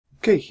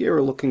Okay, here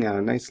we're looking at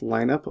a nice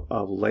lineup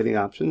of lighting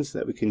options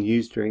that we can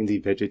use during the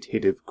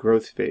vegetative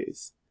growth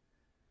phase.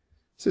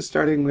 So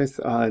starting with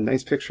a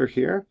nice picture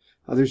here,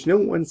 there's no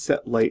one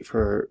set light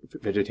for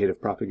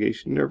vegetative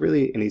propagation or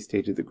really any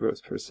stage of the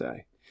growth per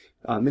se.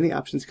 Many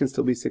options can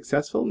still be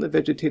successful, and the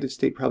vegetative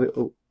state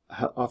probably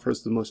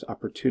offers the most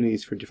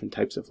opportunities for different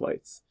types of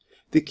lights.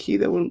 The key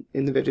though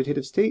in the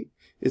vegetative state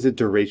is the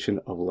duration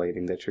of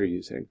lighting that you're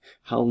using,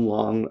 how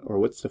long or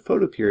what's the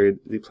photoperiod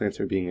the plants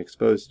are being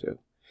exposed to.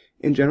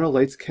 In general,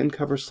 lights can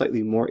cover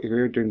slightly more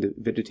area during the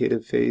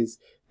vegetative phase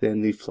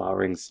than the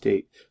flowering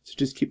state. So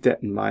just keep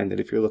that in mind, that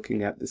if you're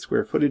looking at the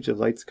square footage of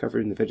lights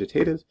covered in the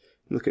vegetative,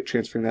 and look at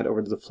transferring that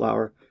over to the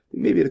flower,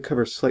 you may be able to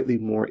cover slightly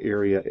more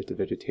area at the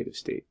vegetative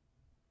state.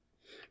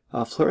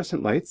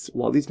 Fluorescent lights,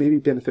 while these may be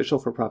beneficial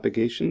for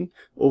propagation,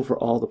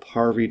 overall the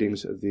PAR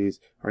readings of these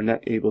are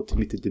not able to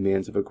meet the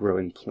demands of a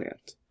growing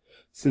plant.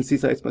 Since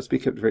these lights must be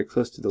kept very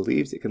close to the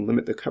leaves, it can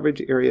limit the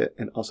coverage area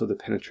and also the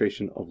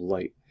penetration of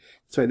light.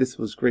 That's why this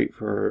was great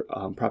for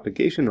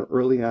propagation or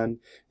early on,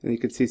 and you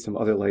can see some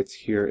other lights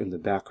here in the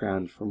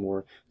background for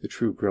more the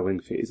true growing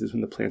phases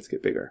when the plants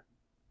get bigger.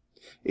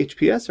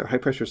 HPS, or high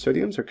pressure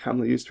sodiums, are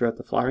commonly used throughout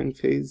the flowering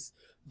phase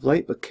of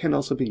light, but can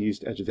also be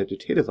used as a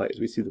vegetative light, as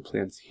we see the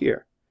plants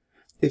here.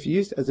 If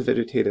used as a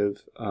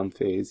vegetative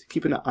phase,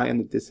 keep an eye on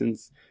the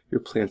distance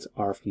your plants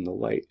are from the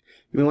light.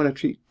 You may want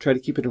to try to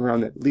keep it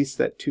around at least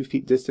that 2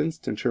 feet distance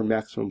to ensure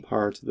maximum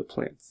power to the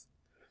plants.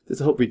 This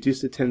will help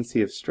reduce the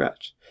tendency of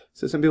stretch.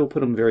 So some people put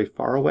them very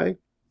far away.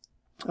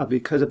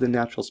 Because of the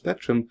natural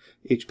spectrum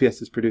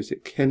HPS is produced,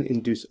 it can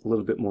induce a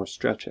little bit more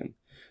stretching.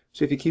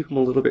 So if you keep them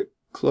a little bit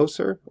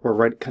closer, or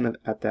right kind of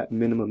at that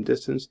minimum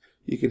distance,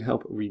 you can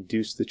help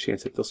reduce the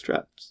chance that they'll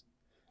stretch.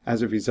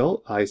 As a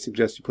result, I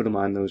suggest you put them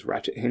on those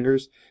ratchet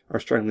hangers, are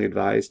strongly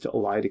advised to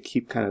allow you to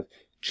keep kind of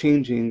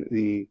changing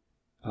the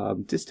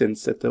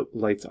distance that the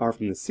lights are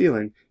from the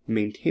ceiling,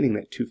 maintaining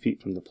that 2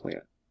 feet from the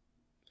plant.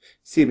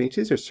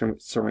 CMHs, or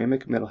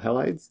ceramic metal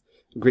halides,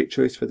 a great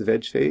choice for the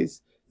veg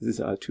phase. This is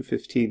a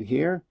 215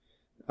 here,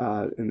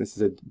 and this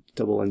is a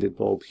double-ended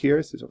bulb here.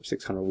 This is over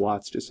 600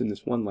 watts just in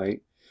this one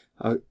light.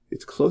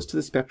 It's close to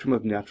the spectrum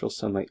of natural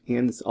sunlight,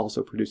 and this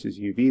also produces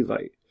UV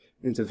light.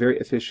 And it's a very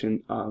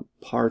efficient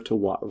par to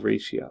watt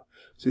ratio.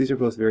 So these are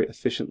both very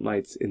efficient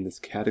lights in this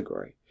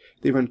category.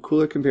 They run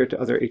cooler compared to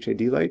other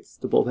HID lights.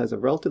 The bulb has a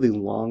relatively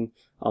long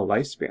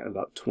lifespan,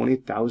 about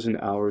 20,000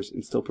 hours,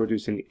 and still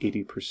producing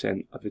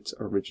 80% of its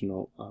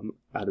original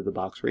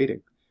out-of-the-box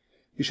rating.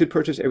 You should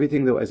purchase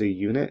everything, though, as a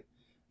unit,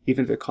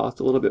 even if it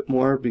costs a little bit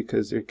more,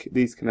 because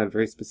these can have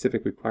very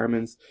specific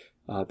requirements.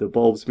 The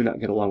bulbs may not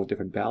get along with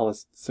different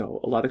ballasts,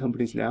 so a lot of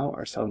companies now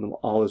are selling them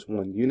all as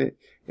one unit,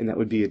 and that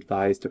would be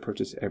advised to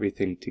purchase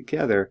everything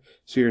together,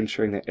 so you're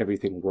ensuring that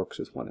everything works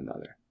with one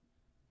another.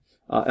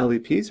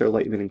 LEPs, or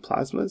light-emitting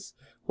plasmas,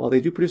 while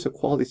they do produce a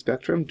quality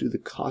spectrum, due to the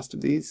cost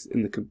of these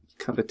in the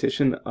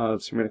competition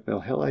of ceramic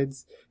metal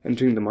halides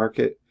entering the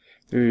market,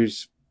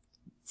 there's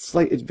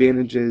slight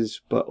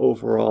advantages, but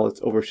overall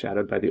it's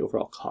overshadowed by the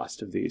overall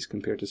cost of these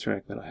compared to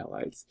ceramic metal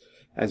halides.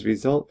 As a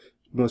result,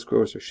 most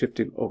growers are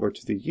shifting over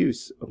to the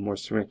use of more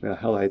ceramic metal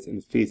halides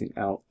and phasing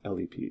out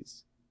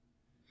LEPs.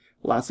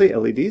 Lastly,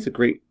 LEDs, a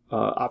great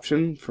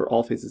option for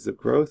all phases of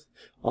growth.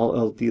 All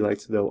LED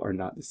lights, though, are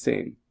not the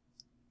same.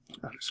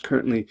 There's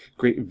currently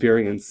great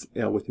variance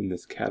within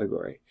this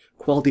category.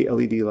 Quality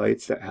LED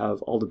lights that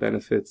have all the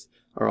benefits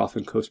are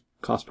often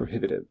cost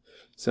prohibitive.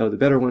 So the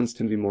better ones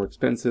tend to be more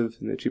expensive,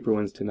 and the cheaper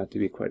ones tend not to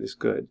be quite as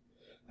good.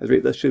 As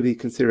this should be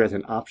considered as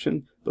an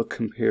option, but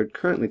compared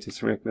currently to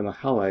ceramic metal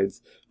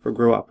halides for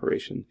grow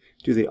operation.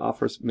 They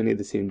offer many of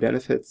the same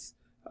benefits,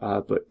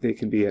 but they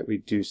can be at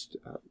reduced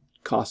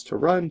cost to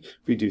run,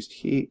 reduced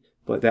heat,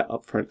 but that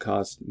upfront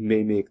cost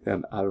may make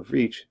them out of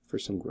reach for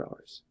some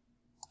growers.